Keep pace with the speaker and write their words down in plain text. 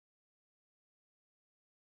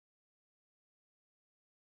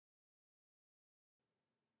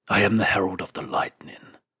I am the herald of the lightning,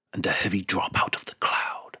 and a heavy drop out of the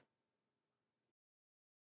cloud.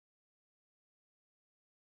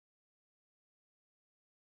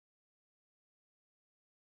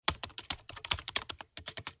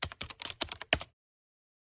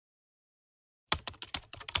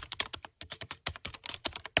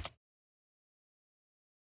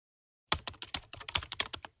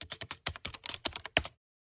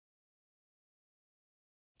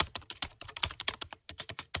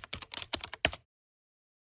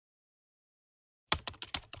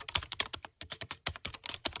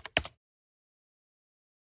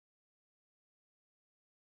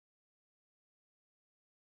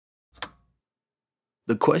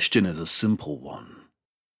 The question is a simple one.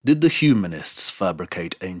 Did the humanists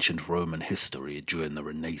fabricate ancient Roman history during the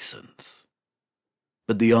Renaissance?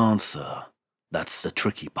 But the answer, that's the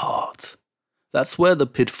tricky part. That's where the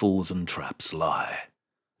pitfalls and traps lie.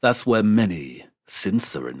 That's where many,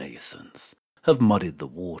 since the Renaissance, have muddied the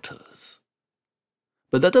waters.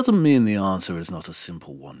 But that doesn't mean the answer is not a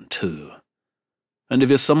simple one too. And if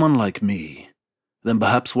you're someone like me, then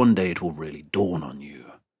perhaps one day it will really dawn on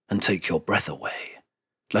you and take your breath away,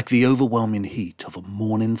 like the overwhelming heat of a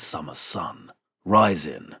morning summer sun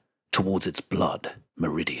rising towards its blood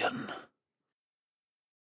meridian.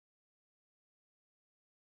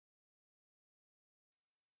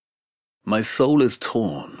 My soul is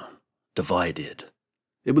torn, divided.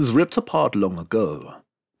 It was ripped apart long ago,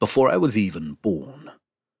 before I was even born.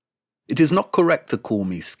 It is not correct to call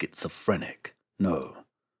me schizophrenic, no.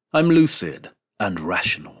 I'm lucid and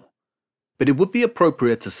rational. But it would be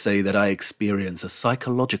appropriate to say that I experience a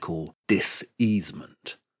psychological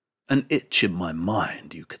dis-easement. An itch in my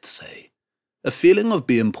mind, you could say. A feeling of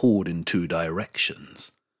being pulled in two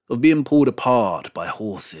directions, of being pulled apart by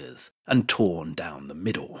horses and torn down the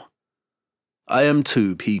middle. I am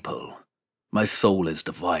two people. My soul is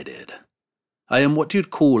divided. I am what you'd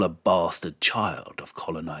call a bastard child of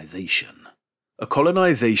colonization. A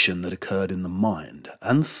colonization that occurred in the mind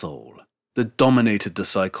and soul that dominated the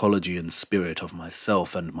psychology and spirit of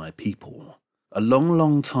myself and my people a long,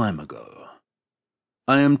 long time ago.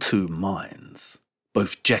 I am two minds,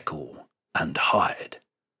 both Jekyll and Hyde,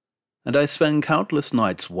 and I spend countless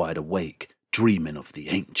nights wide awake dreaming of the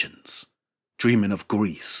ancients, dreaming of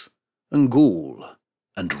Greece and Gaul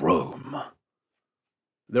and Rome.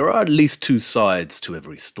 There are at least two sides to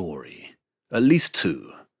every story, at least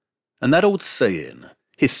two, and that old saying,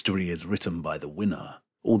 history is written by the winner,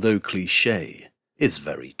 although cliché, is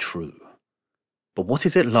very true. But what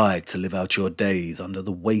is it like to live out your days under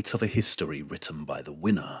the weight of a history written by the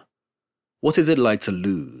winner? What is it like to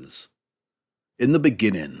lose? In the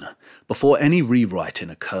beginning, before any rewriting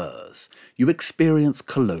occurs, you experience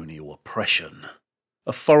colonial oppression.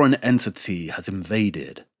 A foreign entity has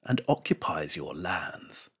invaded and occupies your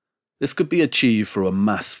lands. This could be achieved through a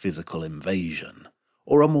mass physical invasion,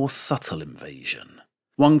 or a more subtle invasion,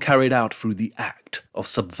 one carried out through the act of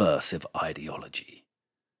subversive ideology.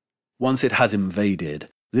 Once it has invaded,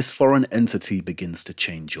 this foreign entity begins to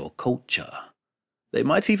change your culture. They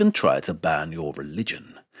might even try to ban your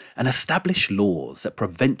religion and establish laws that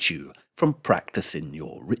prevent you from practicing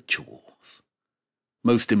your rituals.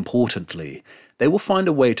 Most importantly, they will find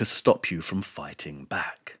a way to stop you from fighting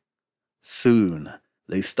back. Soon,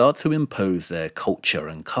 they start to impose their culture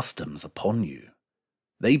and customs upon you.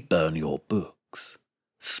 They burn your books,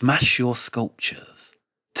 smash your sculptures,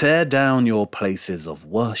 tear down your places of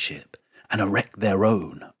worship, and erect their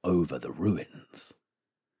own over the ruins.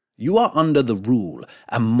 You are under the rule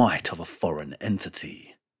and might of a foreign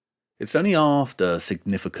entity. It's only after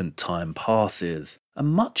significant time passes and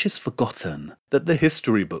much is forgotten that the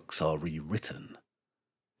history books are rewritten.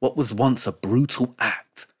 What was once a brutal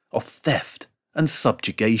act of theft and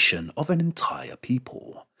subjugation of an entire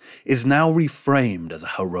people is now reframed as a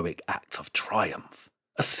heroic act of triumph,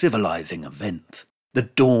 a civilizing event, the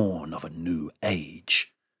dawn of a new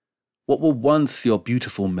age. What were once your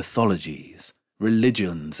beautiful mythologies,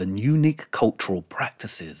 religions, and unique cultural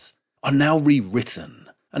practices are now rewritten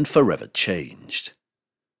and forever changed.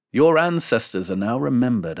 Your ancestors are now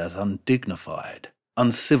remembered as undignified,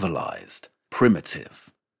 uncivilized,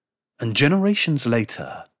 primitive. And generations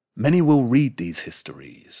later, many will read these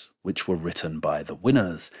histories, which were written by the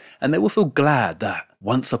winners, and they will feel glad that,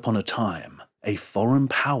 once upon a time, a foreign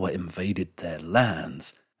power invaded their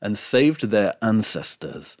lands and saved their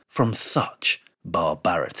ancestors from such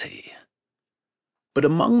barbarity. But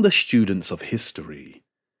among the students of history,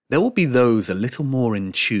 there will be those a little more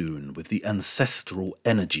in tune with the ancestral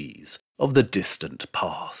energies of the distant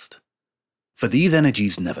past. For these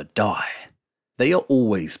energies never die. They are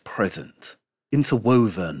always present.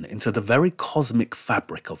 interwoven into the very cosmic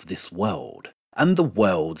fabric of this world and the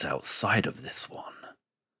worlds outside of this one.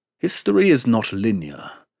 History is not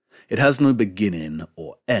linear. It has no beginning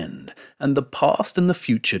or end, and the past and the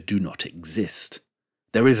future do not exist.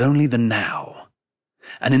 There is only the now.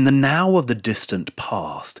 And in the now of the distant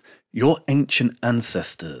past, your ancient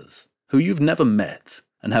ancestors, who you've never met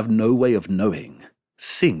and have no way of knowing,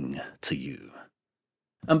 sing to you.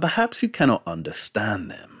 And perhaps you cannot understand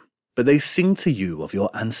them, but they sing to you of your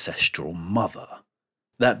ancestral mother,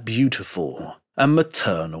 that beautiful and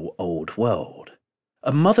maternal old world,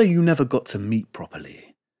 a mother you never got to meet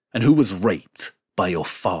properly, and who was raped by your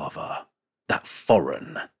father, that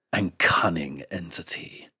foreign and cunning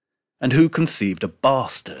entity, and who conceived a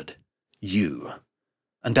bastard, you.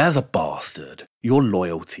 And as a bastard, your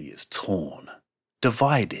loyalty is torn,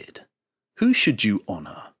 divided. Who should you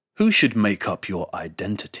honour? Who should make up your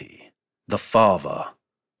identity? The father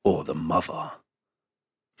or the mother?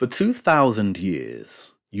 For 2,000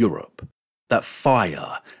 years, Europe, that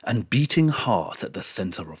fire and beating heart at the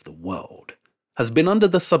centre of the world, has been under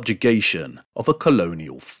the subjugation of a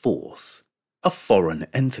colonial force, a foreign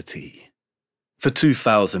entity. For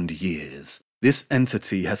 2,000 years, this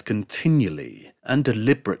entity has continually and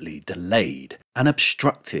deliberately delayed and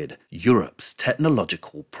obstructed Europe's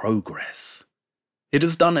technological progress. It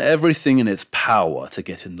has done everything in its power to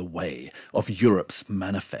get in the way of Europe's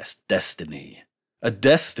manifest destiny, a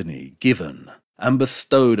destiny given and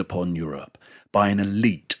bestowed upon Europe by an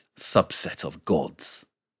elite subset of gods.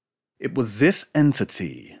 It was this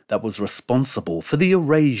entity that was responsible for the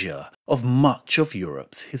erasure of much of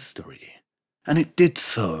Europe's history, and it did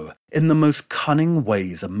so in the most cunning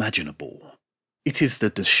ways imaginable. It is the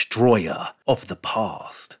destroyer of the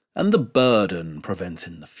past and the burden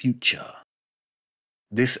preventing the future.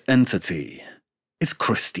 This entity is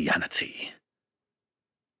Christianity.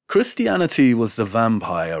 Christianity was the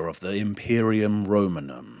vampire of the Imperium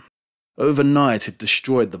Romanum. Overnight it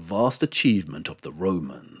destroyed the vast achievement of the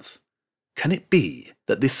Romans. Can it be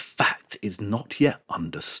that this fact is not yet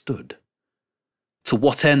understood? To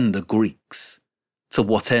what end the Greeks? To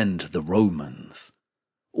what end the Romans?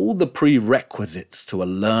 All the prerequisites to a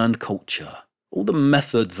learned culture, all the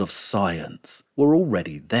methods of science were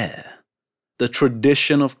already there. The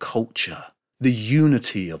tradition of culture, the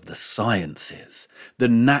unity of the sciences, the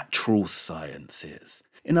natural sciences,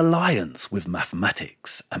 in alliance with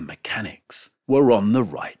mathematics and mechanics, were on the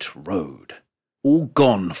right road. All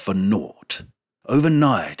gone for naught.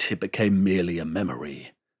 Overnight it became merely a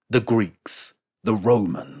memory. The Greeks, the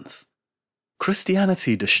Romans.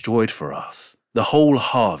 Christianity destroyed for us the whole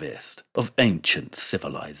harvest of ancient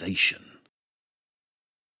civilization.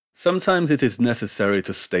 Sometimes it is necessary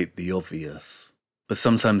to state the obvious, but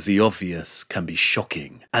sometimes the obvious can be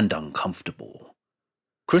shocking and uncomfortable.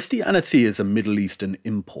 Christianity is a Middle Eastern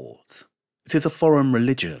import. It is a foreign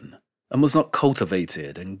religion and was not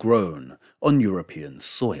cultivated and grown on European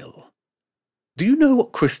soil. Do you know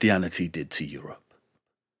what Christianity did to Europe?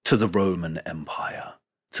 To the Roman Empire?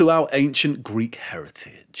 To our ancient Greek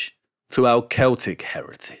heritage? To our Celtic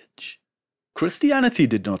heritage? Christianity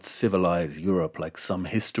did not civilize Europe like some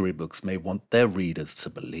history books may want their readers to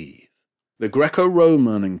believe. The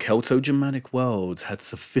Greco-Roman and Celto-Germanic worlds had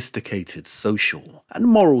sophisticated social and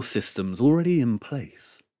moral systems already in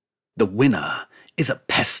place. The winner is a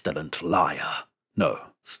pestilent liar. No,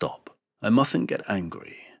 stop. I mustn't get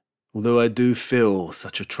angry, although I do feel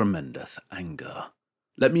such a tremendous anger.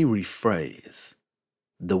 Let me rephrase.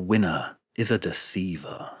 The winner is a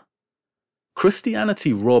deceiver.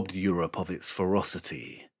 Christianity robbed Europe of its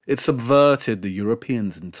ferocity. It subverted the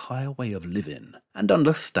Europeans' entire way of living and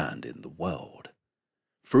understanding the world.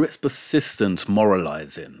 Through its persistent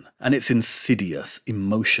moralizing and its insidious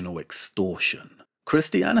emotional extortion,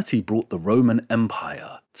 Christianity brought the Roman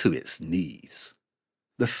Empire to its knees.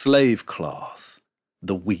 The slave class,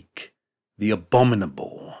 the weak, the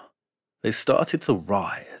abominable, they started to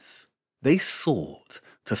rise. They sought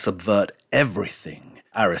to subvert everything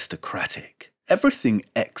aristocratic, everything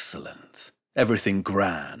excellent, everything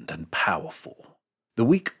grand and powerful. The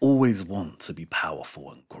weak always want to be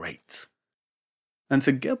powerful and great. And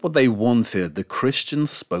to get what they wanted, the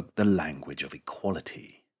Christians spoke the language of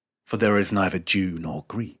equality. For there is neither Jew nor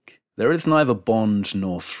Greek. There is neither bond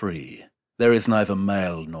nor free. There is neither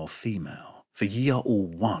male nor female. For ye are all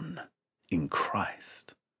one in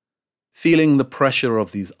Christ. Feeling the pressure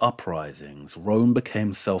of these uprisings, Rome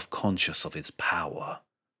became self-conscious of its power.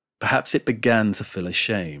 Perhaps it began to feel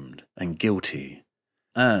ashamed and guilty,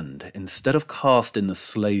 and instead of casting the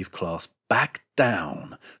slave class back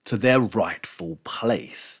down to their rightful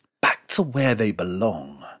place, back to where they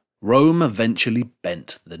belong, Rome eventually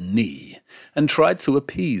bent the knee and tried to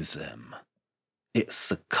appease them. It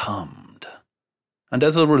succumbed. And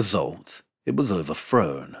as a result, it was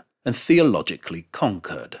overthrown and theologically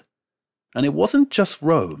conquered. And it wasn't just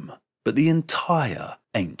Rome, but the entire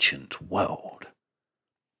ancient world.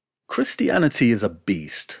 Christianity is a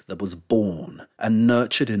beast that was born and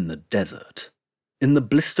nurtured in the desert. In the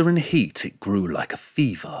blistering heat, it grew like a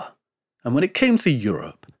fever. And when it came to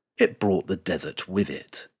Europe, it brought the desert with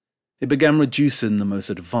it. It began reducing the most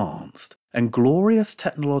advanced and glorious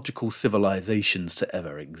technological civilizations to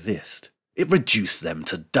ever exist. It reduced them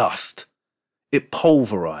to dust. It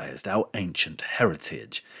pulverized our ancient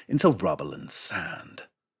heritage into rubble and sand.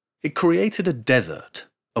 It created a desert,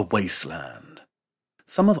 a wasteland.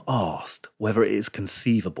 Some have asked whether it is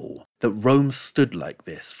conceivable that Rome stood like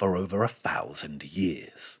this for over 1,000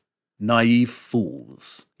 years. Naive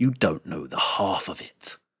fools, you don't know the half of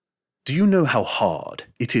it. Do you know how hard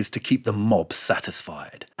it is to keep the mob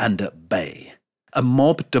satisfied and at bay? A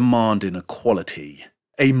mob demanding equality.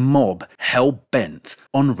 A mob hell-bent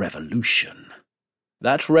on revolution.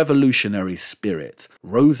 That revolutionary spirit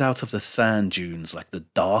rose out of the sand dunes like the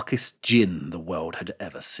darkest djinn the world had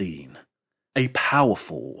ever seen. A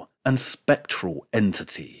powerful and spectral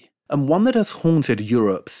entity, and one that has haunted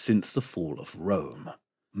Europe since the fall of Rome.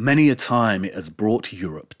 Many a time it has brought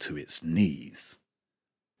Europe to its knees.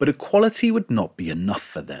 But equality would not be enough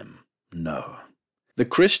for them, no. The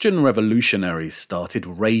Christian revolutionaries started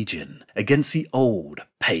raging against the old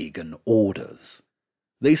pagan orders.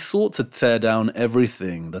 They sought to tear down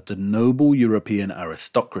everything that the noble European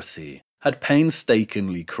aristocracy had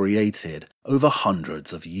painstakingly created over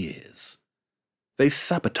hundreds of years. They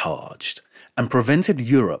sabotaged and prevented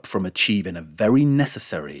Europe from achieving a very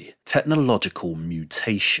necessary technological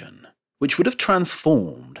mutation, which would have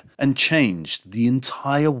transformed and changed the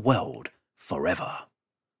entire world forever.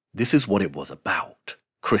 This is what it was about,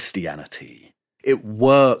 Christianity. It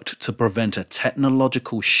worked to prevent a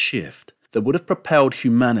technological shift that would have propelled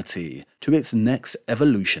humanity to its next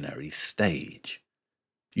evolutionary stage.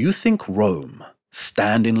 You think Rome,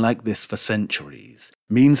 standing like this for centuries,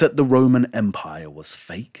 means that the Roman Empire was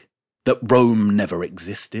fake? That Rome never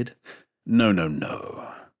existed? No, no,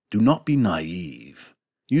 no. Do not be naive.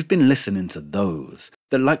 You've been listening to those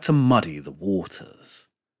that like to muddy the waters.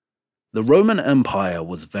 The Roman Empire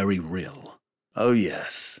was very real. Oh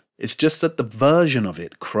yes, it's just that the version of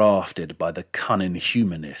it crafted by the cunning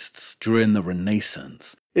humanists during the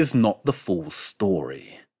Renaissance is not the full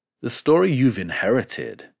story. The story you've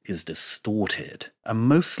inherited is distorted and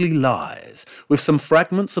mostly lies, with some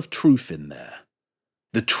fragments of truth in there.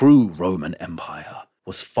 The true Roman Empire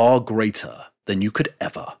was far greater than you could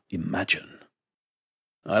ever imagine.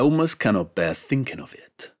 I almost cannot bear thinking of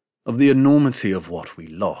it, of the enormity of what we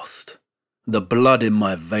lost. The blood in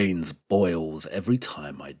my veins boils every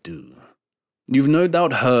time I do. You've no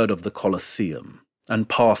doubt heard of the Colosseum and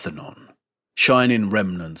Parthenon, shining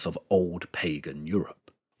remnants of old pagan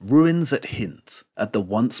Europe, ruins that hint at the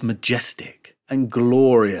once majestic and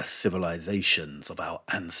glorious civilizations of our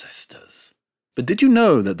ancestors. But did you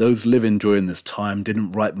know that those living during this time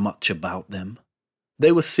didn't write much about them?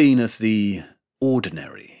 They were seen as the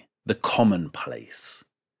ordinary, the commonplace.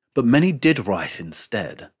 But many did write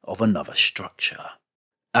instead of another structure.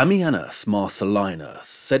 Ammianus Marcellinus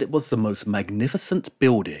said it was the most magnificent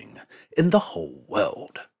building in the whole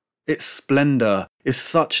world. Its splendour is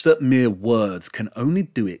such that mere words can only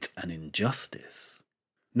do it an injustice.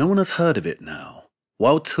 No one has heard of it now,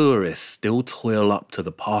 while tourists still toil up to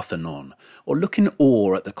the Parthenon or look in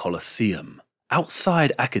awe at the Colosseum.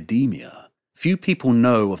 Outside academia, few people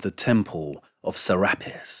know of the temple of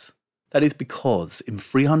Serapis. That is because in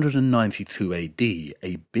 392 AD,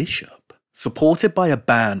 a bishop, supported by a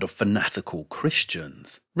band of fanatical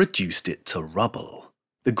Christians, reduced it to rubble.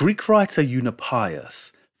 The Greek writer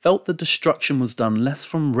Eunapius felt the destruction was done less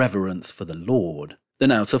from reverence for the Lord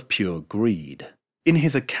than out of pure greed. In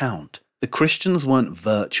his account, the Christians weren't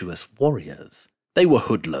virtuous warriors, they were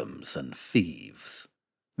hoodlums and thieves.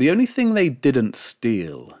 The only thing they didn't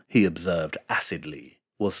steal, he observed acidly,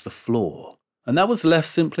 was the floor. And that was left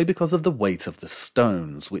simply because of the weight of the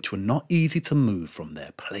stones, which were not easy to move from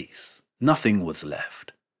their place. Nothing was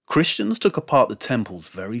left. Christians took apart the temple's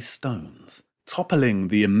very stones, toppling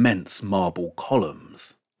the immense marble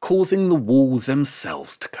columns, causing the walls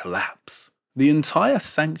themselves to collapse. The entire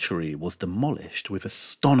sanctuary was demolished with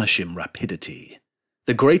astonishing rapidity.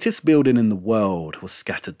 The greatest building in the world was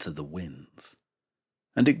scattered to the winds.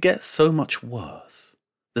 And it gets so much worse.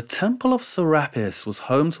 The Temple of Serapis was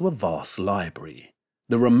home to a vast library,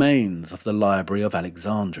 the remains of the Library of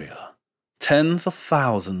Alexandria. Tens of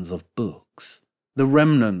thousands of books, The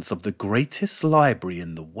remnants of the greatest library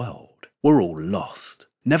in the world were all lost,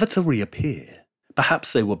 never to reappear.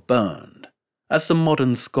 Perhaps they were burned. As the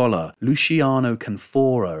modern scholar Luciano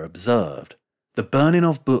Canfora observed, the burning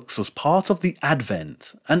of books was part of the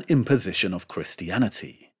advent and imposition of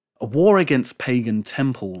Christianity. A war against pagan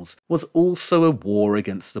temples was also a war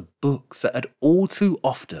against the books that had all too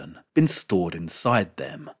often been stored inside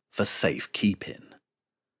them for safekeeping.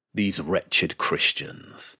 These wretched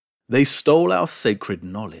Christians, they stole our sacred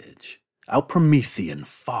knowledge, our Promethean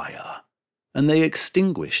fire, and they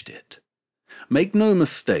extinguished it. Make no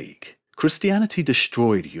mistake, Christianity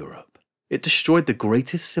destroyed Europe. It destroyed the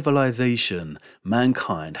greatest civilization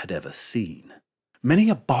mankind had ever seen. Many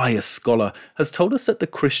a biased scholar has told us that the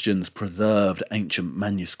Christians preserved ancient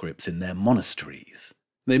manuscripts in their monasteries.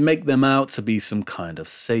 They make them out to be some kind of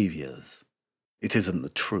saviours. It isn't the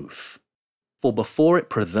truth. For before it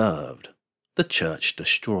preserved, the church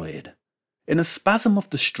destroyed. In a spasm of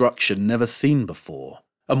destruction never seen before,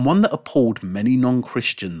 and one that appalled many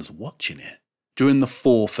non-Christians watching it. During the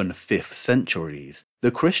 4th and 5th centuries,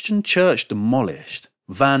 the Christian church demolished,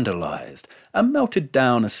 vandalized, and melted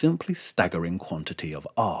down a simply staggering quantity of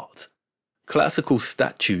art. Classical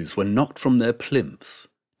statues were knocked from their plinths,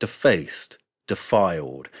 defaced,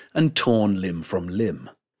 defiled, and torn limb from limb.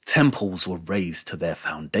 Temples were razed to their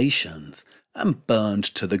foundations and burned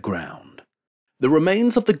to the ground. The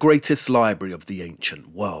remains of the greatest library of the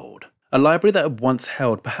ancient world, a library that had once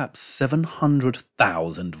held perhaps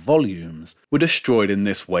 700,000 volumes, were destroyed in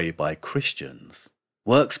this way by Christians.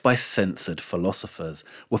 Works by censored philosophers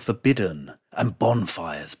were forbidden, and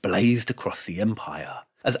bonfires blazed across the empire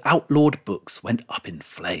as outlawed books went up in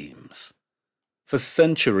flames. For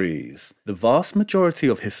centuries, the vast majority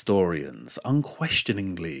of historians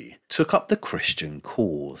unquestioningly took up the Christian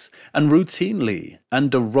cause and routinely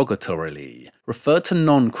and derogatorily referred to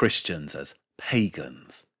non-Christians as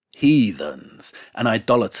pagans, heathens, and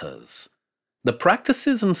idolaters. The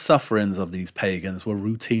practices and sufferings of these pagans were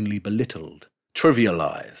routinely belittled,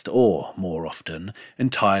 trivialized, or, more often,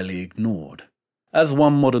 entirely ignored. As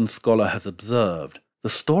one modern scholar has observed, the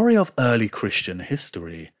story of early Christian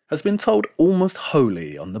history has been told almost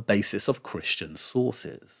wholly on the basis of Christian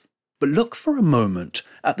sources. But look for a moment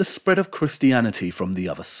at the spread of Christianity from the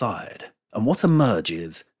other side, and what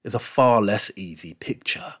emerges is a far less easy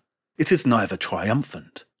picture. It is neither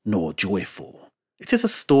triumphant nor joyful. It is a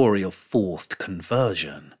story of forced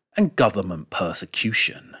conversion and government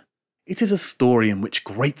persecution. It is a story in which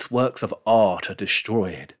great works of art are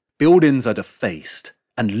destroyed, buildings are defaced,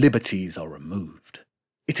 and liberties are removed.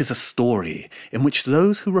 It is a story in which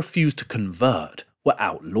those who refused to convert were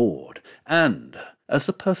outlawed and, as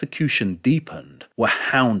the persecution deepened, were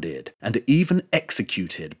hounded and even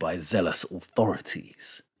executed by zealous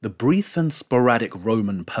authorities. The brief and sporadic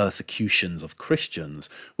Roman persecutions of Christians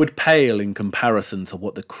would pale in comparison to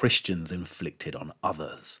what the Christians inflicted on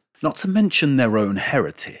others, not to mention their own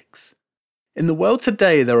heretics. In the world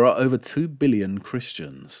today there are over 2 billion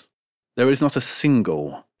Christians. There is not a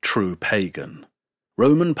single true pagan.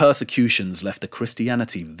 Roman persecutions left a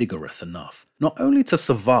Christianity vigorous enough, not only to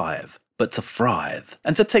survive, but to thrive,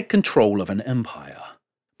 and to take control of an empire.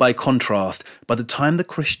 By contrast, by the time the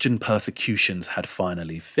Christian persecutions had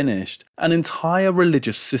finally finished, an entire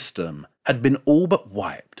religious system had been all but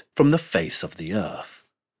wiped from the face of the earth.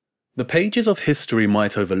 The pages of history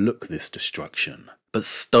might overlook this destruction, but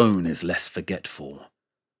stone is less forgetful.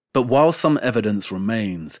 But while some evidence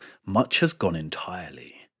remains, much has gone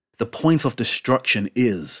entirely. The point of destruction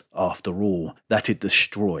is, after all, that it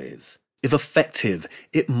destroys. If effective,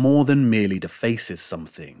 it more than merely defaces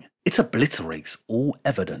something. It obliterates all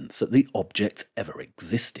evidence that the object ever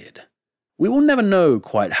existed. We will never know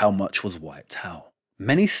quite how much was wiped out.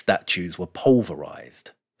 Many statues were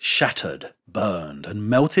pulverized, shattered, burned, and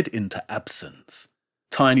melted into absence.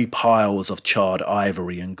 Tiny piles of charred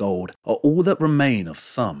ivory and gold are all that remain of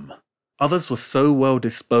some. Others were so well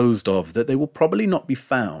disposed of that they will probably not be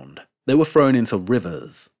found. They were thrown into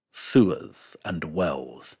rivers, sewers, and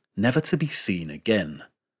wells, never to be seen again.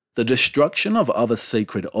 The destruction of other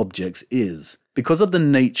sacred objects is, because of the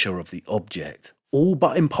nature of the object, all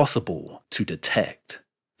but impossible to detect.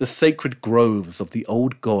 The sacred groves of the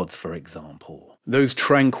old gods, for example, those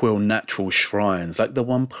tranquil natural shrines like the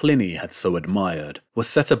one Pliny had so admired, were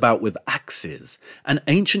set about with axes and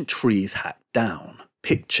ancient trees hacked down.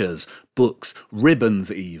 Pictures, books,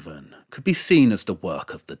 ribbons even, could be seen as the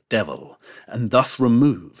work of the devil, and thus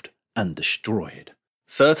removed and destroyed.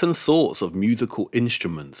 Certain sorts of musical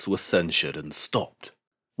instruments were censured and stopped.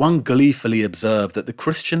 One gleefully observed that the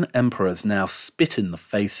Christian emperors now spit in the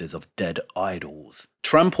faces of dead idols,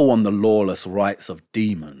 trample on the lawless rights of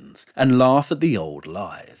demons, and laugh at the old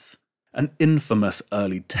lies. An infamous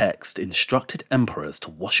early text instructed emperors to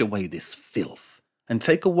wash away this filth, and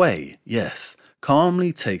take away, yes,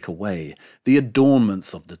 calmly take away, the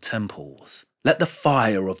adornments of the temples. Let the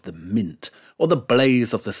fire of the mint or the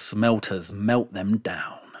blaze of the smelters melt them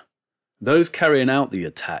down. Those carrying out the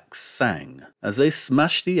attacks sang as they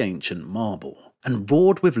smashed the ancient marble, and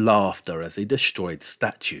roared with laughter as they destroyed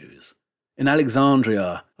statues. In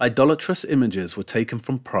Alexandria, idolatrous images were taken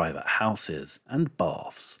from private houses and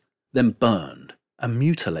baths, then burned and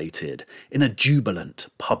mutilated in a jubilant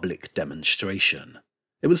public demonstration.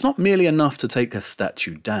 It was not merely enough to take a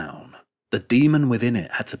statue down. The demon within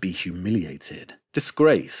it had to be humiliated,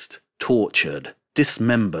 disgraced, tortured,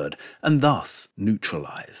 dismembered, and thus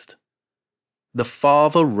neutralized. The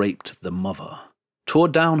father raped the mother, tore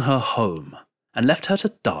down her home, and left her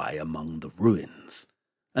to die among the ruins.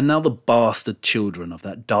 And now the bastard children of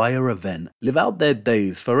that dire event live out their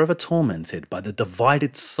days forever tormented by the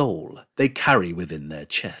divided soul they carry within their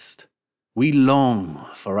chest. We long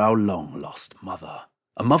for our long-lost mother,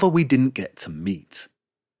 a mother we didn't get to meet.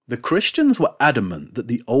 The Christians were adamant that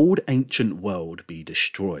the old ancient world be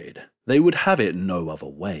destroyed. They would have it no other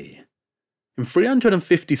way. In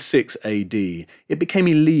 356 AD, it became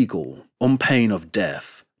illegal, on pain of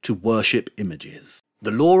death, to worship images.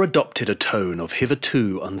 The law adopted a tone of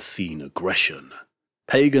hitherto unseen aggression.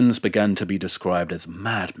 Pagans began to be described as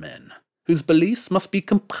madmen, whose beliefs must be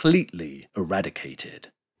completely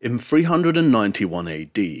eradicated. In 391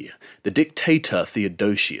 AD, the dictator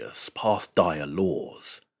Theodosius passed dire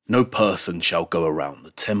laws. No person shall go around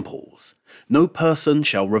the temples. No person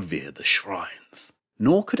shall revere the shrines.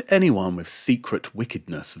 Nor could anyone with secret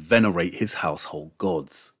wickedness venerate his household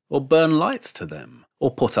gods, or burn lights to them, or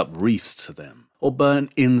put up wreaths to them, or burn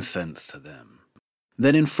incense to them.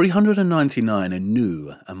 Then in 399 a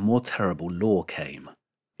new and more terrible law came.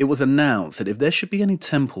 It was announced that if there should be any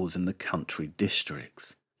temples in the country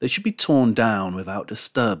districts, they should be torn down without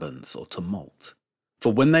disturbance or tumult.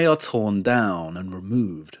 For when they are torn down and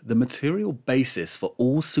removed, the material basis for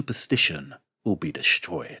all superstition will be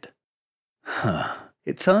destroyed.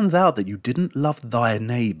 It turns out that you didn't love thy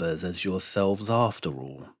neighbours as yourselves after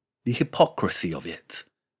all. The hypocrisy of it.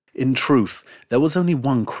 In truth, there was only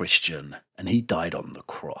one Christian, and he died on the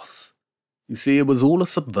cross. You see, it was all a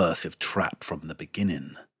subversive trap from the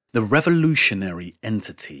beginning. The revolutionary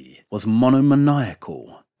entity was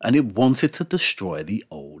monomaniacal, and it wanted to destroy the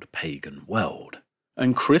old pagan world.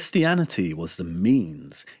 And Christianity was the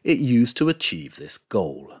means it used to achieve this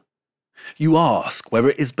goal. You ask whether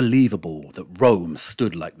it is believable that Rome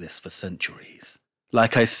stood like this for centuries.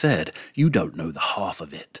 Like I said, you don't know the half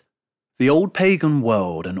of it. The old pagan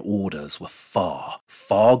world and orders were far,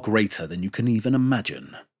 far greater than you can even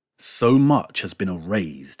imagine. So much has been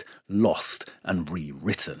erased, lost, and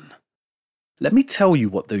rewritten. Let me tell you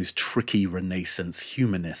what those tricky Renaissance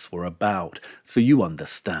humanists were about, so you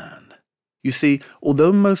understand. You see,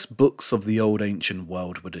 although most books of the old ancient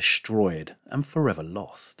world were destroyed and forever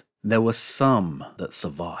lost, there were some that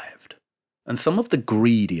survived, and some of the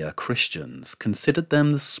greedier Christians considered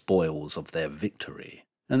them the spoils of their victory,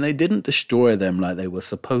 and they didn't destroy them like they were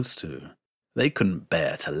supposed to. They couldn't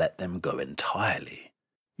bear to let them go entirely.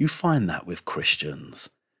 You find that with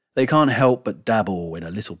Christians. They can't help but dabble in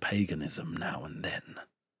a little paganism now and then.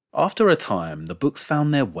 After a time, the books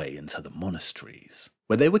found their way into the monasteries,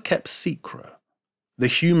 where they were kept secret. The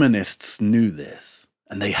humanists knew this,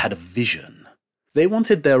 and they had a vision. They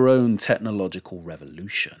wanted their own technological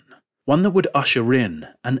revolution, one that would usher in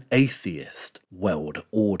an atheist world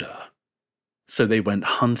order. So they went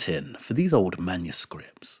hunting for these old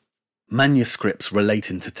manuscripts. Manuscripts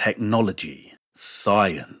relating to technology,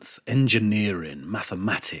 science, engineering,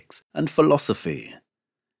 mathematics, and philosophy.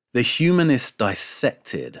 The humanists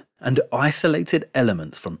dissected and isolated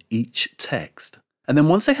elements from each text. And then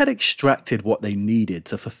once they had extracted what they needed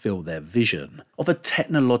to fulfill their vision of a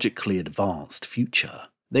technologically advanced future,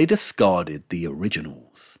 they discarded the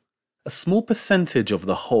originals. A small percentage of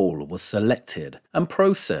the whole was selected and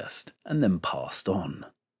processed and then passed on.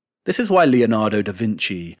 This is why Leonardo da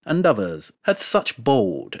Vinci and others had such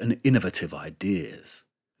bold and innovative ideas.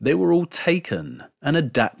 They were all taken and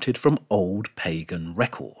adapted from old pagan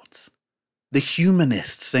records. The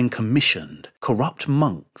humanists then commissioned corrupt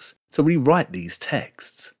monks to rewrite these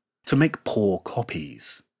texts, to make poor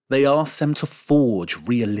copies. They asked them to forge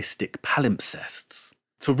realistic palimpsests,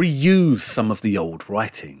 to reuse some of the old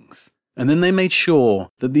writings, and then they made sure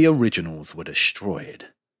that the originals were destroyed.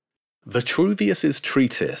 Vitruvius's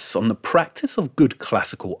treatise on the practice of good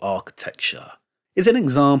classical architecture is an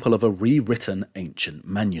example of a rewritten ancient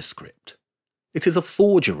manuscript. It is a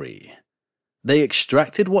forgery. They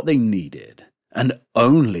extracted what they needed, and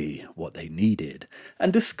only what they needed,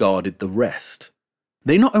 and discarded the rest.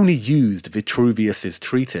 They not only used Vitruvius's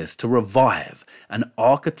treatise to revive an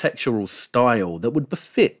architectural style that would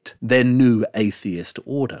befit their new atheist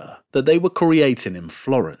order that they were creating in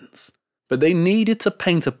Florence, but they needed to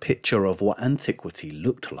paint a picture of what antiquity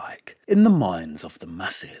looked like in the minds of the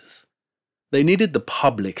masses. They needed the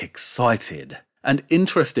public excited and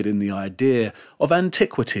interested in the idea of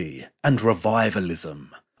antiquity and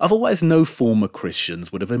revivalism. Otherwise, no former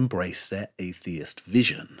Christians would have embraced their atheist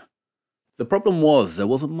vision. The problem was there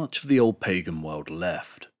wasn't much of the old pagan world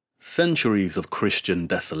left. Centuries of Christian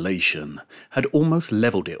desolation had almost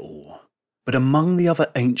levelled it all. But among the other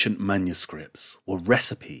ancient manuscripts were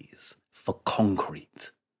recipes for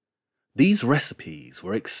concrete. These recipes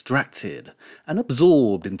were extracted and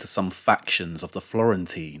absorbed into some factions of the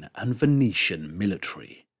Florentine and Venetian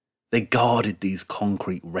military. They guarded these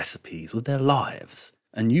concrete recipes with their lives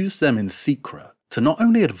and used them in secret to not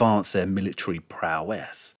only advance their military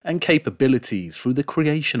prowess and capabilities through the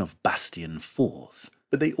creation of bastion forts,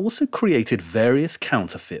 but they also created various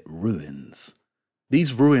counterfeit ruins.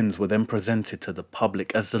 These ruins were then presented to the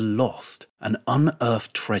public as the lost and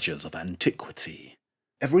unearthed treasures of antiquity.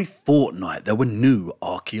 Every fortnight there were new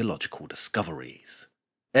archaeological discoveries.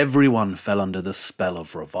 Everyone fell under the spell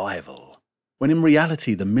of revival, when in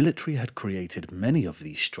reality the military had created many of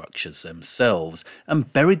these structures themselves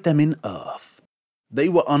and buried them in earth. They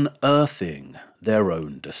were unearthing their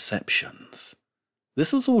own deceptions.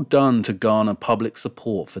 This was all done to garner public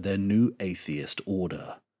support for their new atheist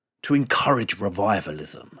order, to encourage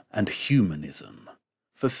revivalism and humanism.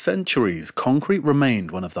 For centuries, concrete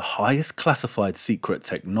remained one of the highest classified secret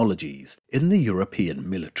technologies in the European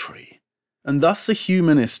military, and thus the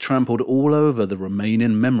humanists trampled all over the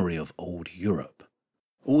remaining memory of old Europe.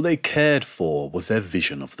 All they cared for was their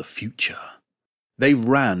vision of the future. They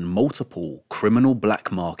ran multiple criminal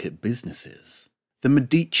black market businesses. The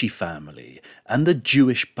Medici family and the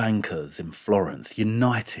Jewish bankers in Florence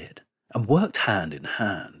united and worked hand in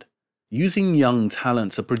hand, using young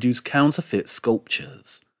talent to produce counterfeit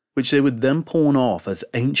sculptures, which they would then pawn off as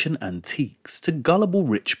ancient antiques to gullible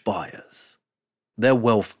rich buyers. Their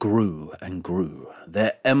wealth grew and grew,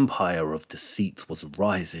 their empire of deceit was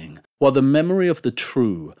rising, while the memory of the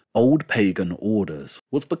true, old pagan orders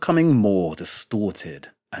was becoming more distorted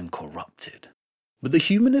and corrupted. But the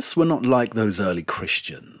humanists were not like those early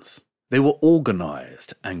Christians. They were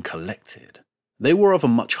organized and collected. They were of a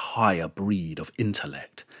much higher breed of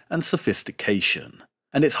intellect and sophistication,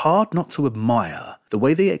 and it's hard not to admire the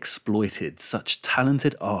way they exploited such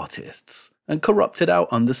talented artists and corrupted our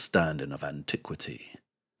understanding of antiquity.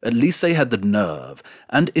 At least they had the nerve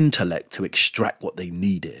and intellect to extract what they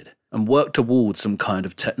needed and work towards some kind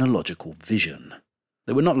of technological vision.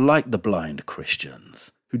 They were not like the blind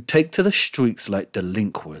Christians, who'd take to the streets like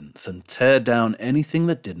delinquents and tear down anything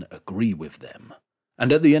that didn't agree with them.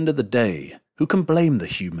 And at the end of the day, who can blame the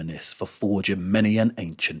humanists for forging many an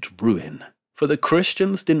ancient ruin? For the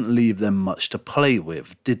Christians didn't leave them much to play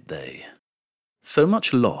with, did they? So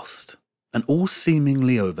much lost, and all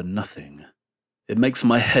seemingly over nothing. It makes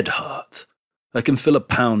my head hurt. I can feel a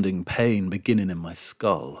pounding pain beginning in my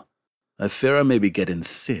skull. I fear I may be getting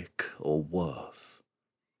sick or worse.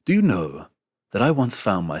 Do you know that I once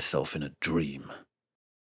found myself in a dream?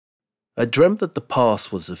 I dreamt that the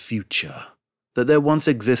past was the future, that there once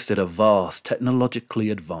existed a vast technologically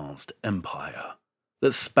advanced empire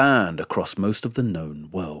that spanned across most of the known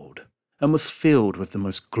world and was filled with the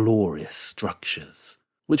most glorious structures,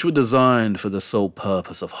 which were designed for the sole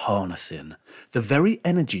purpose of harnessing the very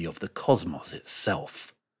energy of the cosmos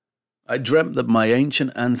itself. I dreamt that my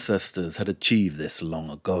ancient ancestors had achieved this long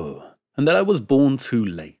ago, and that I was born too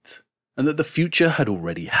late, and that the future had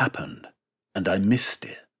already happened, and I missed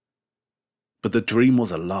it. But the dream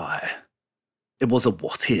was a lie. It was a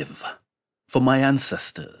what-if. For my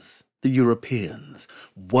ancestors, the Europeans,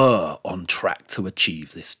 were on track to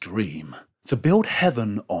achieve this dream, to build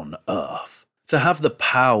heaven on earth, to have the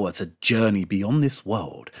power to journey beyond this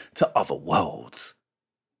world to other worlds.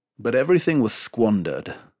 But everything was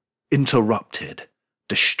squandered, interrupted,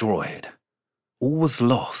 destroyed. All was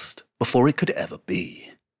lost before it could ever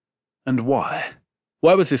be. And why?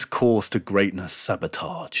 Why was this course to greatness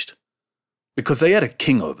sabotaged? Because they had a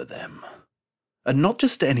king over them. And not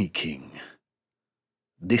just any king.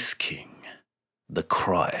 This king, the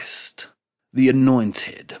Christ, the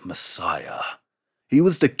anointed Messiah. He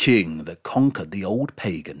was the king that conquered the old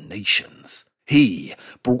pagan nations. He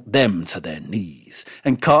brought them to their knees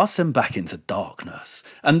and cast them back into darkness,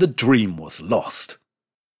 and the dream was lost.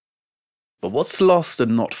 But what's lost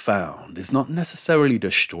and not found is not necessarily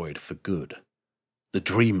destroyed for good. The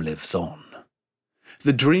dream lives on.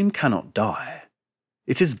 The dream cannot die.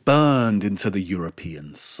 It is burned into the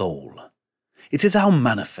European soul. It is our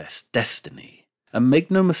manifest destiny, and make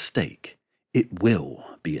no mistake, it will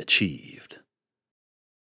be achieved.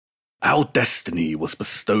 Our destiny was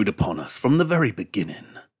bestowed upon us from the very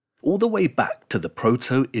beginning, all the way back to the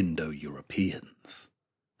Proto-Indo-Europeans.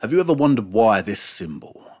 Have you ever wondered why this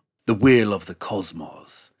symbol, the wheel of the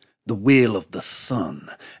cosmos, the wheel of the sun,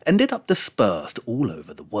 ended up dispersed all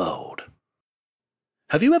over the world?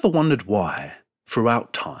 Have you ever wondered why,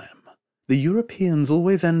 throughout time, the Europeans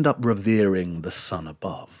always end up revering the sun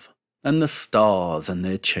above, and the stars and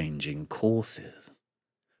their changing courses?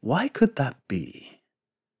 Why could that be?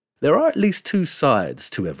 There are at least two sides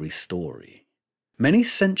to every story. Many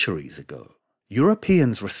centuries ago,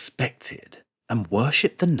 Europeans respected and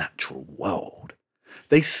worshipped the natural world.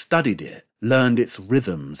 They studied it, learned its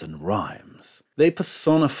rhythms and rhymes. They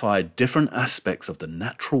personified different aspects of the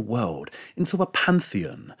natural world into a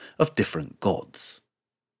pantheon of different gods.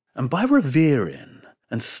 And by revering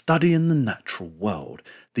and studying the natural world,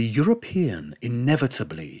 the European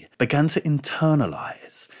inevitably began to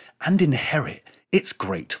internalize and inherit its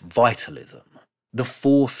great vitalism, the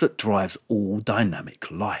force that drives all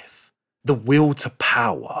dynamic life, the will to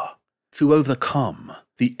power, to overcome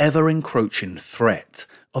the ever-encroaching threat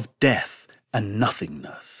of death and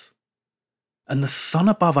nothingness. And the sun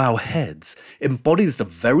above our heads embodies the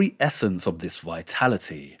very essence of this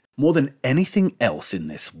vitality more than anything else in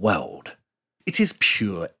this world. It is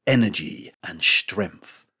pure energy and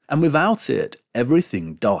strength, and without it,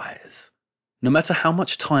 everything dies. No matter how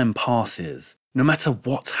much time passes, no matter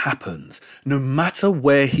what happens, no matter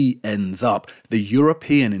where he ends up, the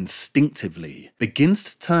European instinctively begins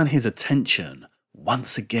to turn his attention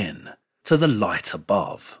once again to the light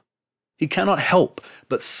above. He cannot help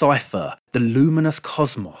but cipher the luminous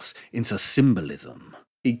cosmos into symbolism.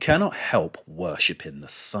 He cannot help worshipping the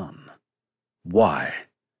sun. Why?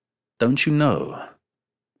 Don't you know?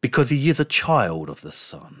 Because he is a child of the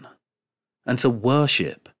sun. And to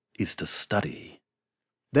worship is to study.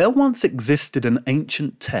 There once existed an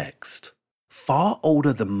ancient text, far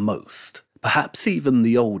older than most, perhaps even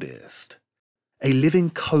the oldest, a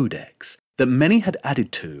living codex that many had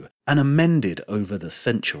added to and amended over the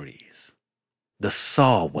centuries. The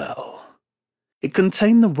Sarwell. It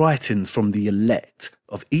contained the writings from the elect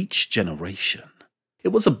of each generation.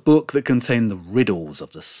 It was a book that contained the riddles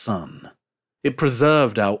of the sun. It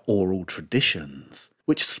preserved our oral traditions,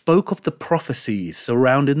 which spoke of the prophecies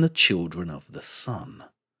surrounding the children of the sun.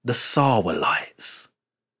 The Sarwellites.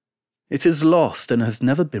 It is lost and has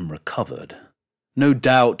never been recovered, no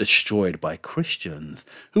doubt destroyed by Christians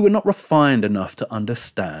who were not refined enough to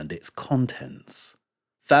understand its contents.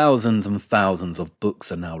 Thousands and thousands of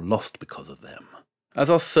books are now lost because of them, as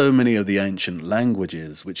are so many of the ancient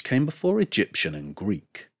languages which came before Egyptian and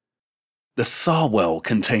Greek. The Sarwell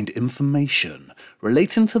contained information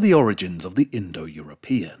relating to the origins of the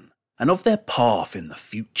Indo-European and of their path in the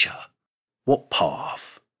future. What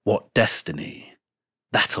path? What destiny?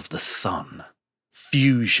 That of the sun.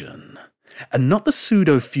 Fusion. And not the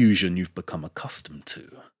pseudo-fusion you've become accustomed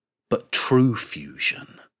to, but true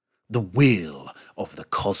fusion. The wheel of the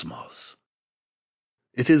cosmos.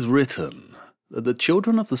 It is written that the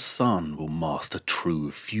children of the sun will master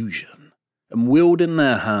true fusion, and wield in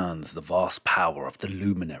their hands the vast power of the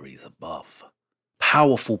luminaries above.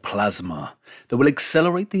 Powerful plasma that will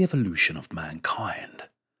accelerate the evolution of mankind.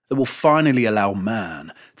 That will finally allow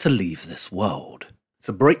man to leave this world,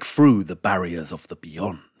 to break through the barriers of the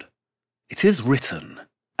beyond. It is written,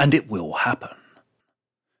 and it will happen.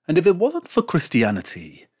 And if it wasn't for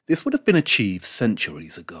Christianity, this would have been achieved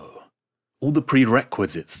centuries ago. All the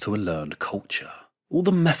prerequisites to a learned culture, all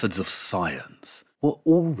the methods of science were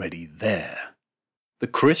already there. The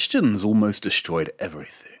Christians almost destroyed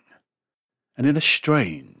everything. And in a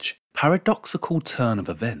strange, paradoxical turn of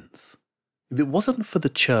events, if it wasn't for the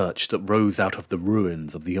church that rose out of the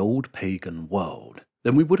ruins of the old pagan world,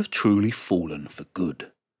 then we would have truly fallen for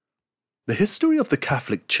good. The history of the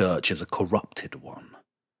Catholic Church is a corrupted one.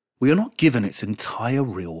 We are not given its entire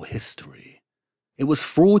real history. It was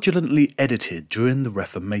fraudulently edited during the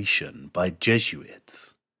Reformation by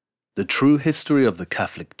Jesuits. The true history of the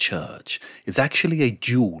Catholic Church is actually a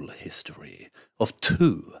dual history of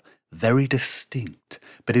two very distinct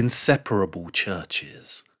but inseparable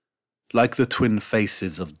churches. Like the twin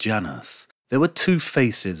faces of Janus, there were two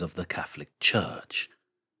faces of the Catholic Church.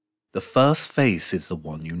 The first face is the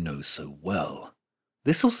one you know so well.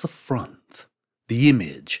 This was the front, the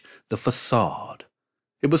image, the facade.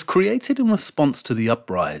 It was created in response to the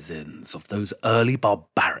uprisings of those early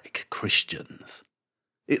barbaric Christians.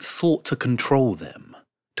 It sought to control them,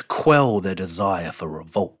 to quell their desire for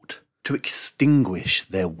revolt, to extinguish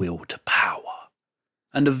their will to power.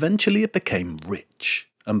 And eventually it became rich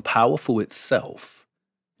and powerful itself.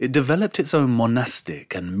 It developed its own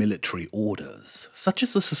monastic and military orders, such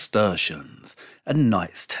as the Cistercians and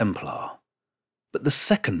Knights Templar. But the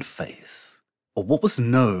second face, or what was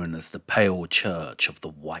known as the Pale Church of the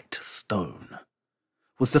White Stone,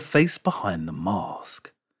 was the face behind the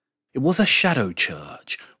mask. It was a shadow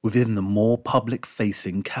church within the more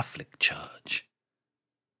public-facing Catholic Church.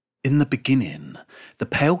 In the beginning, the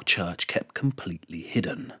Pale Church kept completely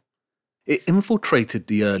hidden. It infiltrated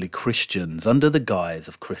the early Christians under the guise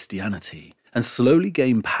of Christianity and slowly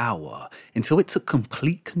gained power until it took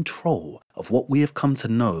complete control of what we have come to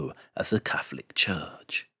know as the Catholic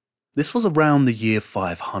Church. This was around the year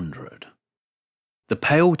 500. The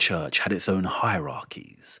Pale Church had its own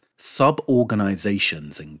hierarchies,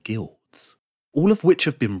 sub-organizations and guilds, all of which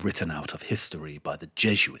have been written out of history by the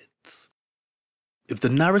Jesuits. If the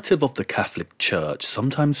narrative of the Catholic Church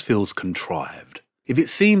sometimes feels contrived, if it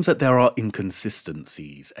seems that there are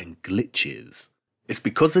inconsistencies and glitches, it's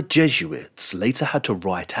because the Jesuits later had to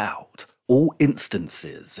write out all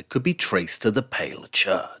instances that could be traced to the Pale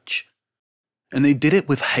Church. And they did it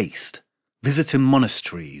with haste, visiting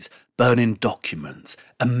monasteries, burning documents,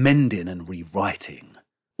 amending and rewriting,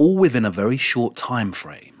 all within a very short time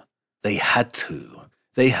frame. They had to.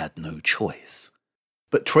 They had no choice.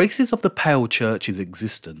 But traces of the Pale Church's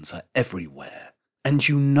existence are everywhere, and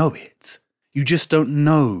you know it. You just don't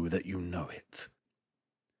know that you know it.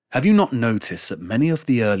 Have you not noticed that many of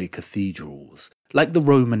the early cathedrals, like the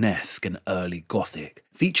Romanesque and early Gothic,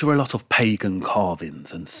 feature a lot of pagan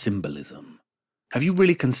carvings and symbolism? Have you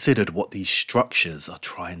really considered what these structures are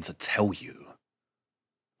trying to tell you?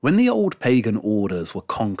 When the old pagan orders were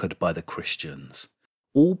conquered by the Christians,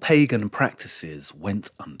 all pagan practices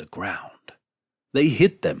went underground. They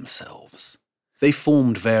hid themselves. They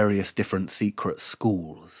formed various different secret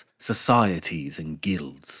schools, societies and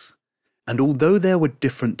guilds. And although there were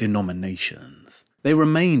different denominations, they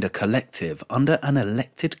remained a collective under an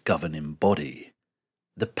elected governing body,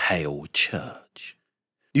 the Pale Church.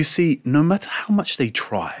 You see, no matter how much they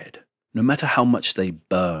tried, no matter how much they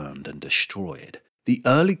burned and destroyed, the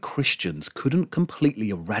early Christians couldn't completely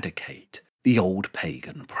eradicate the old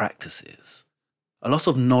pagan practices. A lot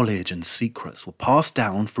of knowledge and secrets were passed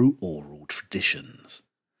down through oral traditions.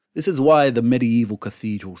 This is why the medieval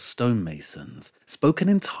cathedral stonemasons spoke an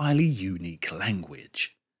entirely unique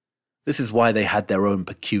language. This is why they had their own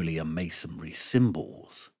peculiar masonry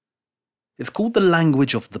symbols. It's called the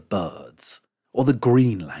language of the birds, or the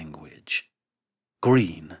green language.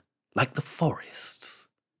 Green, like the forests.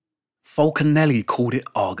 Falconelli called it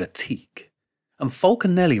argotique, and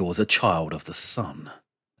Falconelli was a child of the sun.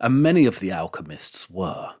 And many of the alchemists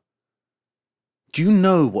were. Do you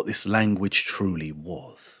know what this language truly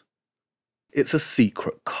was? It's a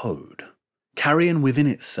secret code, carrying within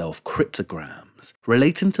itself cryptograms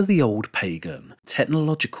relating to the old pagan,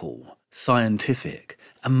 technological, scientific,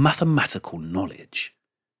 and mathematical knowledge.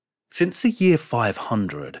 Since the year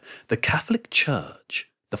 500, the Catholic Church,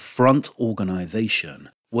 the front organization,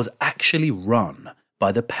 was actually run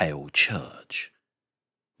by the Pale Church.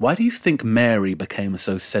 Why do you think Mary became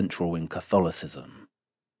so central in Catholicism?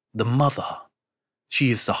 The mother. She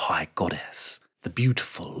is the high goddess, the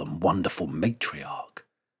beautiful and wonderful matriarch,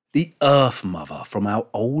 the earth mother from our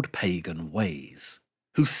old pagan ways,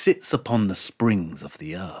 who sits upon the springs of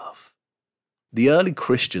the earth. The early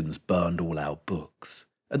Christians burned all our books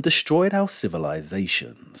and destroyed our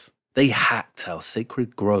civilizations. They hacked our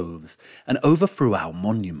sacred groves and overthrew our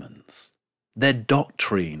monuments. Their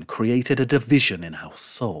doctrine created a division in our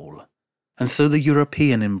soul, and so the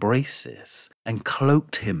European embraced this and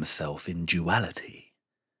cloaked himself in duality.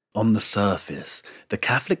 On the surface, the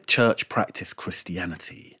Catholic Church practiced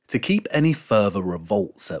Christianity to keep any further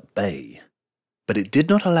revolts at bay, but it did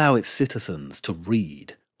not allow its citizens to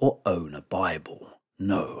read or own a Bible.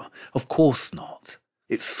 No, of course not.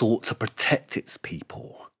 It sought to protect its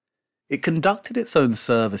people. It conducted its own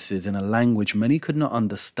services in a language many could not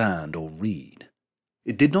understand or read.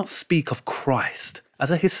 It did not speak of Christ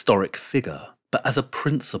as a historic figure, but as a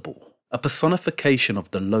principle, a personification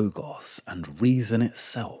of the Logos and reason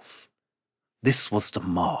itself. This was the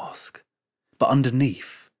mask. But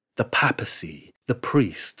underneath, the papacy, the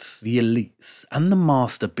priests, the elites, and the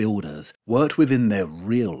master builders worked within their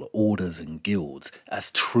real orders and guilds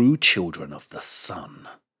as true children of the sun.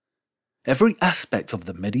 Every aspect of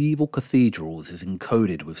the medieval cathedrals is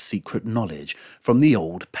encoded with secret knowledge from the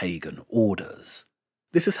old pagan orders.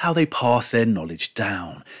 This is how they pass their knowledge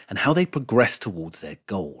down and how they progress towards their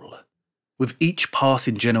goal. With each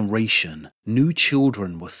passing generation, new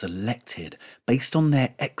children were selected based on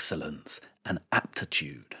their excellence and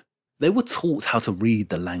aptitude. They were taught how to read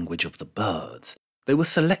the language of the birds. They were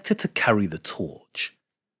selected to carry the torch.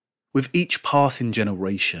 With each passing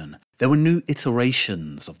generation, there were new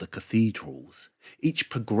iterations of the cathedrals, each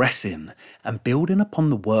progressing and building upon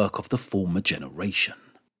the work of the former generation.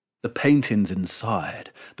 The paintings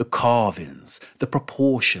inside, the carvings, the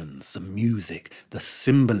proportions, the music, the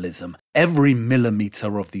symbolism, every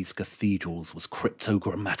millimetre of these cathedrals was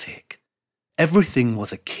cryptogrammatic. Everything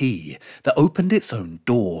was a key that opened its own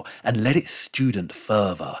door and led its student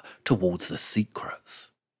further towards the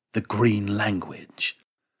secrets. The green language.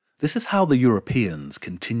 This is how the Europeans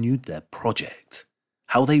continued their project,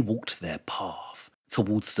 how they walked their path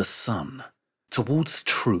towards the sun, towards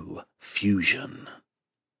true fusion.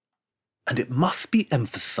 And it must be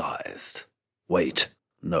emphasized. Wait,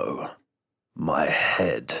 no. My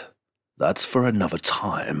head. That's for another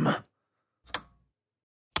time.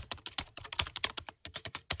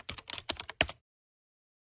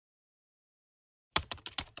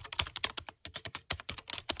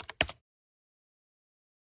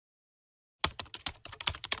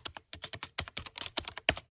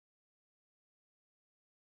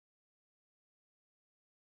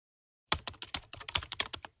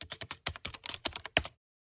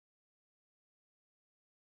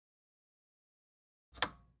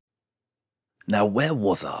 Now where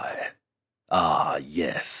was I? Ah,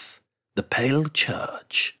 yes, the Pale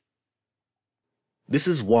Church. This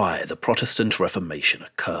is why the Protestant Reformation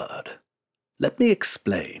occurred. Let me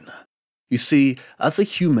explain. You see, as the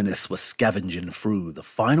humanists were scavenging through the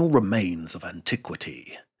final remains of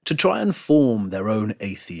antiquity to try and form their own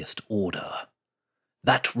atheist order,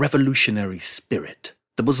 that revolutionary spirit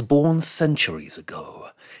that was born centuries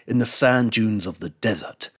ago in the sand dunes of the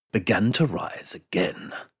desert began to rise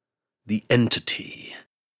again. The entity,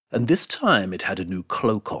 and this time it had a new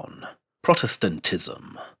cloak on,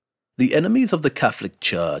 Protestantism. The enemies of the Catholic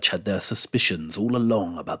Church had their suspicions all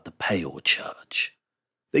along about the Pale Church.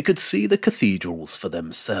 They could see the cathedrals for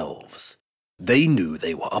themselves. They knew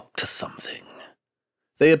they were up to something.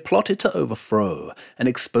 They had plotted to overthrow and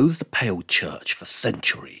expose the Pale Church for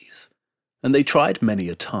centuries, and they tried many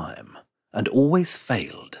a time, and always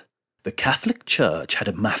failed. The Catholic Church had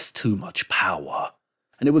amassed too much power,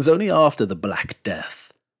 and it was only after the Black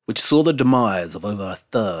Death, which saw the demise of over a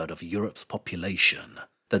third of Europe's population,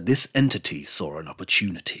 that this entity saw an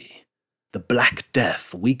opportunity. The Black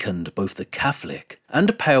Death weakened both the Catholic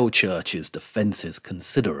and Pale Church's defences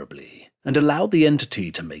considerably, and allowed the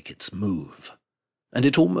entity to make its move. And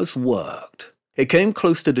it almost worked. It came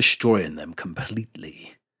close to destroying them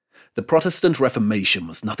completely. The Protestant Reformation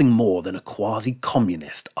was nothing more than a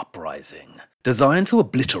quasi-communist uprising, designed to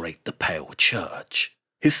obliterate the Pale Church.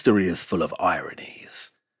 History is full of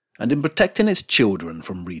ironies, and in protecting its children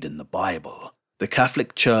from reading the Bible, the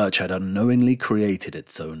Catholic Church had unknowingly created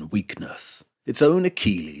its own weakness, its own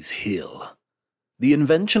Achilles heel. The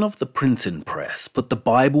invention of the printing press put the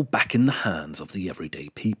Bible back in the hands of the everyday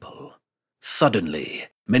people. Suddenly,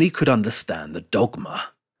 many could understand the dogma,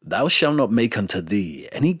 "Thou shalt not make unto thee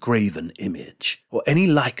any graven image, or any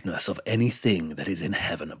likeness of anything that is in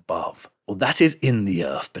heaven above, or that is in the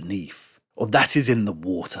earth beneath, or that is in the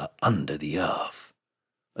water under the earth."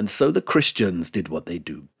 And so the Christians did what they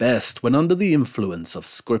do best when under the influence of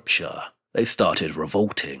Scripture. They started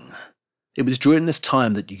revolting. It was during this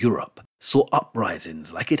time that Europe saw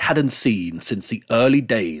uprisings like it hadn't seen since the early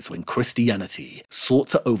days when Christianity sought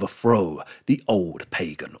to overthrow the old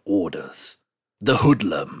pagan orders. The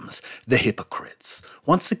hoodlums, the hypocrites,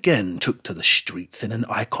 once again took to the streets in an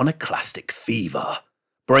iconoclastic fever.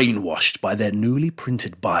 Brainwashed by their newly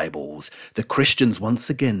printed Bibles, the Christians once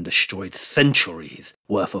again destroyed centuries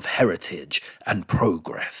worth of heritage and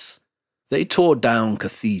progress. They tore down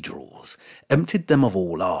cathedrals, emptied them of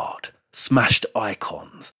all art, smashed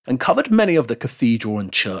icons, and covered many of the cathedral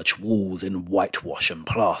and church walls in whitewash and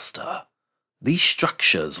plaster. These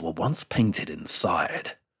structures were once painted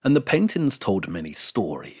inside, and the paintings told many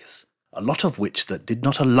stories, a lot of which that did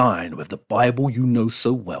not align with the Bible you know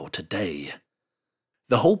so well today.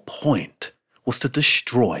 The whole point was to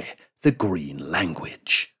destroy the green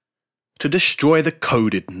language, to destroy the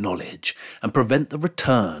coded knowledge and prevent the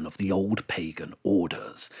return of the old pagan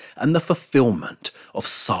orders and the fulfillment of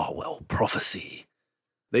Sarwell prophecy.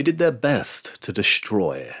 They did their best to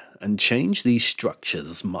destroy and change these structures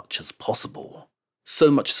as much as possible, so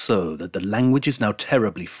much so that the language is now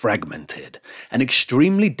terribly fragmented and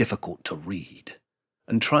extremely difficult to read.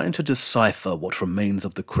 And trying to decipher what remains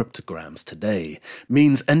of the cryptograms today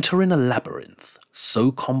means entering a labyrinth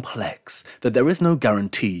so complex that there is no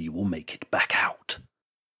guarantee you will make it back out.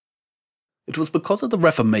 It was because of the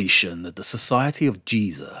Reformation that the Society of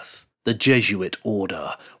Jesus, the Jesuit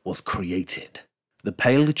order, was created. The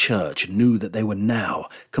Pale Church knew that they were now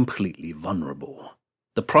completely vulnerable.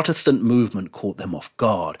 The Protestant movement caught them off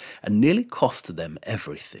guard and nearly cost them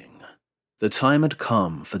everything. The time had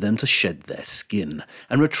come for them to shed their skin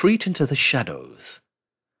and retreat into the shadows.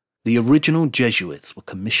 The original Jesuits were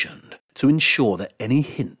commissioned to ensure that any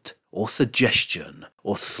hint or suggestion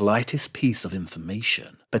or slightest piece of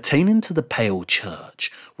information pertaining to the Pale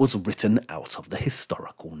Church was written out of the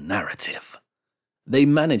historical narrative. They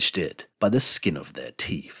managed it by the skin of their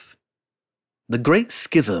teeth. The Great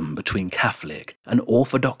Schism between Catholic and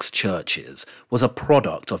Orthodox churches was a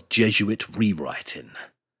product of Jesuit rewriting.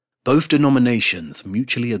 Both denominations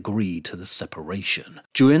mutually agreed to the separation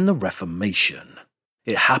during the Reformation.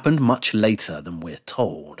 It happened much later than we're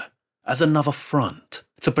told, as another front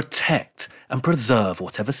to protect and preserve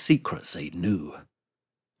whatever secrets they knew.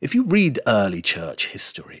 If you read early church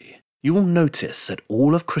history, you will notice that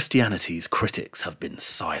all of Christianity's critics have been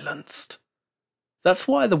silenced. That's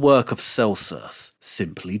why the work of Celsus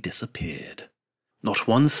simply disappeared. Not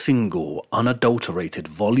one single, unadulterated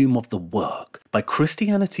volume of the work by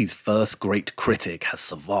Christianity's first great critic has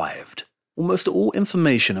survived. Almost all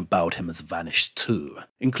information about him has vanished too,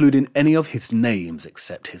 including any of his names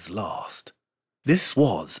except his last. This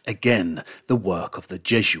was, again, the work of the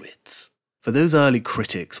Jesuits, for those early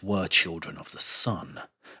critics were children of the sun,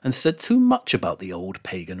 and said too much about the old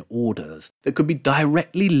pagan orders that could be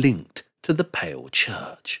directly linked to the Pale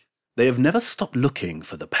Church. They have never stopped looking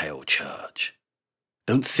for the Pale Church.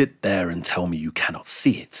 Don't sit there and tell me you cannot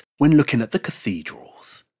see it when looking at the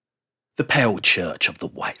cathedrals. The Pale Church of the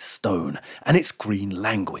White Stone and its green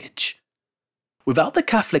language. Without the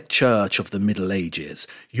Catholic Church of the Middle Ages,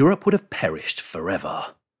 Europe would have perished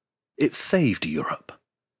forever. It saved Europe.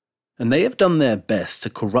 And they have done their best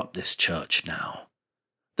to corrupt this church now.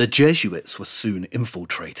 The Jesuits were soon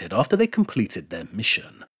infiltrated after they completed their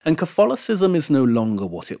mission, and Catholicism is no longer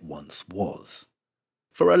what it once was.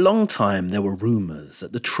 For a long time there were rumours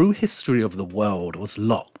that the true history of the world was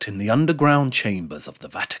locked in the underground chambers of the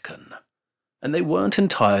Vatican. And they weren't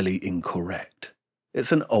entirely incorrect.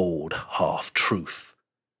 It's an old half-truth.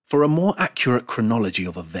 For a more accurate chronology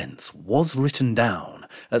of events was written down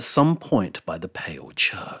at some point by the Pale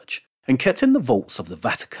Church, and kept in the vaults of the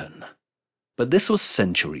Vatican. But this was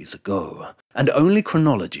centuries ago, and only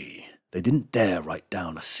chronology. They didn't dare write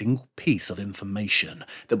down a single piece of information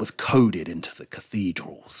that was coded into the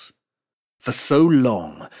cathedrals. For so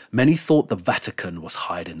long, many thought the Vatican was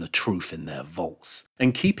hiding the truth in their vaults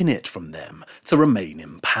and keeping it from them to remain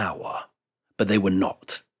in power. But they were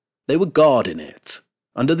not. They were guarding it,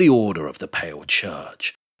 under the order of the Pale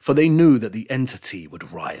Church, for they knew that the entity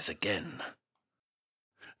would rise again.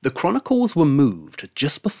 The chronicles were moved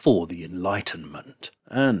just before the Enlightenment,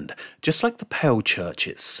 and, just like the Pale Church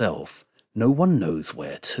itself, no one knows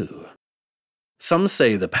where to. Some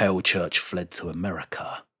say the Pale Church fled to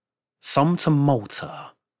America, some to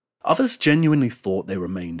Malta. Others genuinely thought they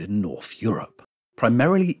remained in North Europe,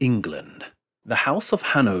 primarily England. The House of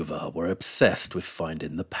Hanover were obsessed with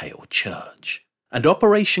finding the Pale Church, and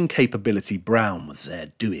Operation Capability Brown was their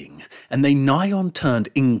doing, and they nigh on turned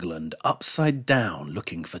England upside down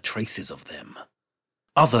looking for traces of them.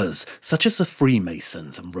 Others, such as the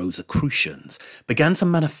Freemasons and Rosicrucians, began to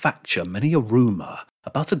manufacture many a rumour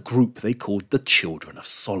about a group they called the Children of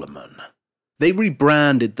Solomon. They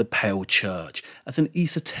rebranded the Pale Church as an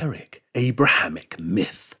esoteric, Abrahamic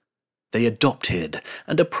myth. They adopted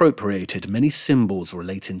and appropriated many symbols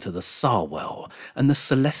relating to the Sarwell and the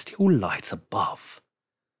celestial light above.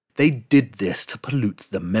 They did this to pollute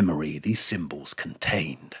the memory these symbols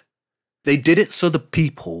contained. They did it so the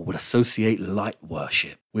people would associate light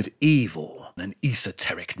worship with evil and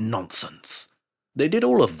esoteric nonsense. They did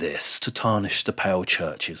all of this to tarnish the Pale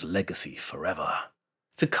Church's legacy forever,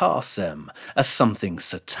 to cast them as something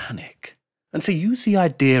satanic, and to use the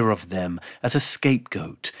idea of them as a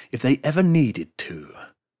scapegoat if they ever needed to.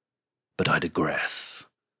 But I digress.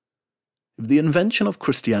 If the invention of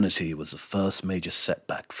Christianity was the first major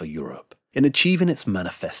setback for Europe in achieving its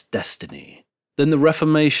manifest destiny, then the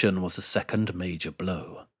Reformation was the second major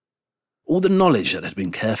blow. All the knowledge that had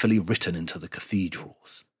been carefully written into the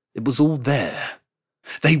cathedrals, it was all there.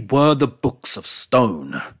 They were the books of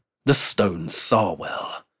stone, the stone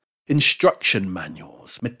Sarwell, instruction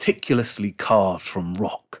manuals meticulously carved from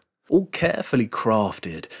rock, all carefully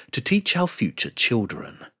crafted to teach our future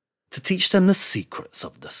children, to teach them the secrets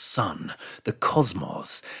of the sun, the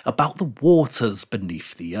cosmos, about the waters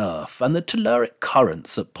beneath the earth and the telluric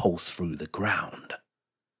currents that pulse through the ground.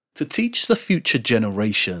 To teach the future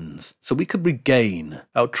generations so we could regain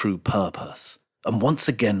our true purpose and once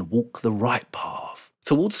again walk the right path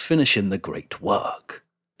towards finishing the great work,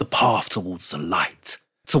 the path towards the light,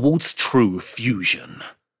 towards true fusion.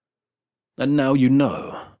 And now you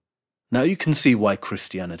know. Now you can see why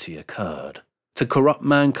Christianity occurred, to corrupt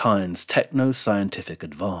mankind's techno-scientific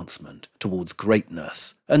advancement towards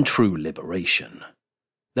greatness and true liberation.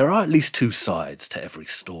 There are at least two sides to every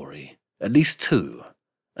story, at least two,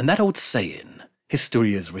 and that old saying,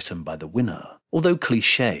 history is written by the winner, although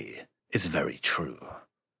cliché, is very true.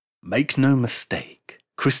 Make no mistake,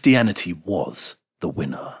 Christianity was the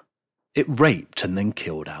winner. It raped and then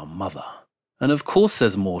killed our mother. And of course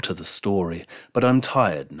there's more to the story, but I'm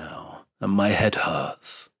tired now, and my head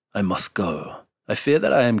hurts. I must go. I fear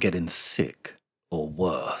that I am getting sick, or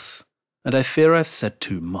worse, and I fear I've said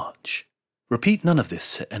too much. Repeat none of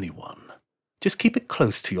this to anyone. Just keep it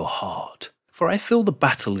close to your heart, for I feel the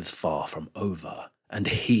battle is far from over, and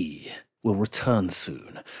he will return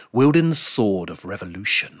soon, wielding the sword of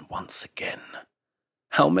revolution once again.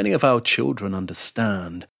 How many of our children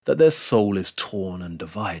understand that their soul is torn and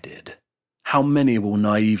divided? How many will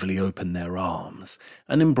naively open their arms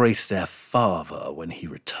and embrace their father when he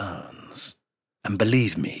returns? And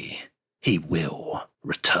believe me, he will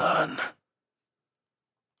return.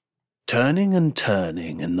 Turning and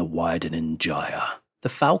turning in the widening gyre, the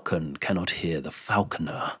falcon cannot hear the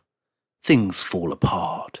falconer. Things fall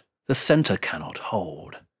apart, the centre cannot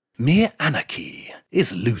hold. Mere anarchy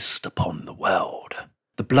is loosed upon the world.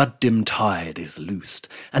 The blood-dimmed tide is loosed,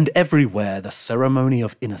 and everywhere the ceremony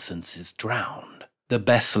of innocence is drowned. The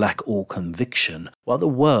best lack all conviction, while the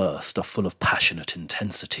worst are full of passionate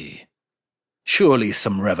intensity. Surely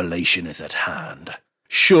some revelation is at hand.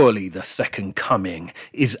 Surely the second coming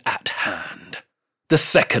is at hand. The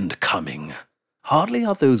second coming. Hardly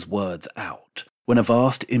are those words out, when a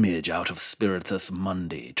vast image out of Spiritus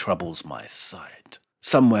Mundi troubles my sight.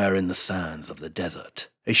 Somewhere in the sands of the desert,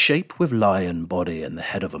 a shape with lion body and the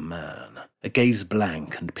head of a man, a gaze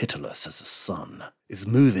blank and pitiless as the sun, is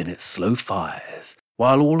moving its slow fires,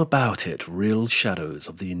 while all about it reel shadows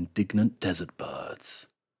of the indignant desert birds.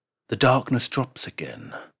 The darkness drops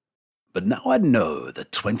again. But now I know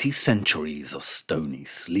that 20 centuries of stony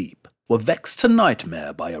sleep were vexed to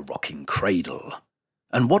nightmare by a rocking cradle.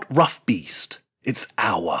 And what rough beast, its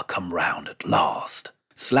hour come round at last,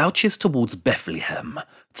 slouches towards Bethlehem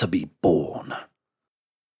to be born.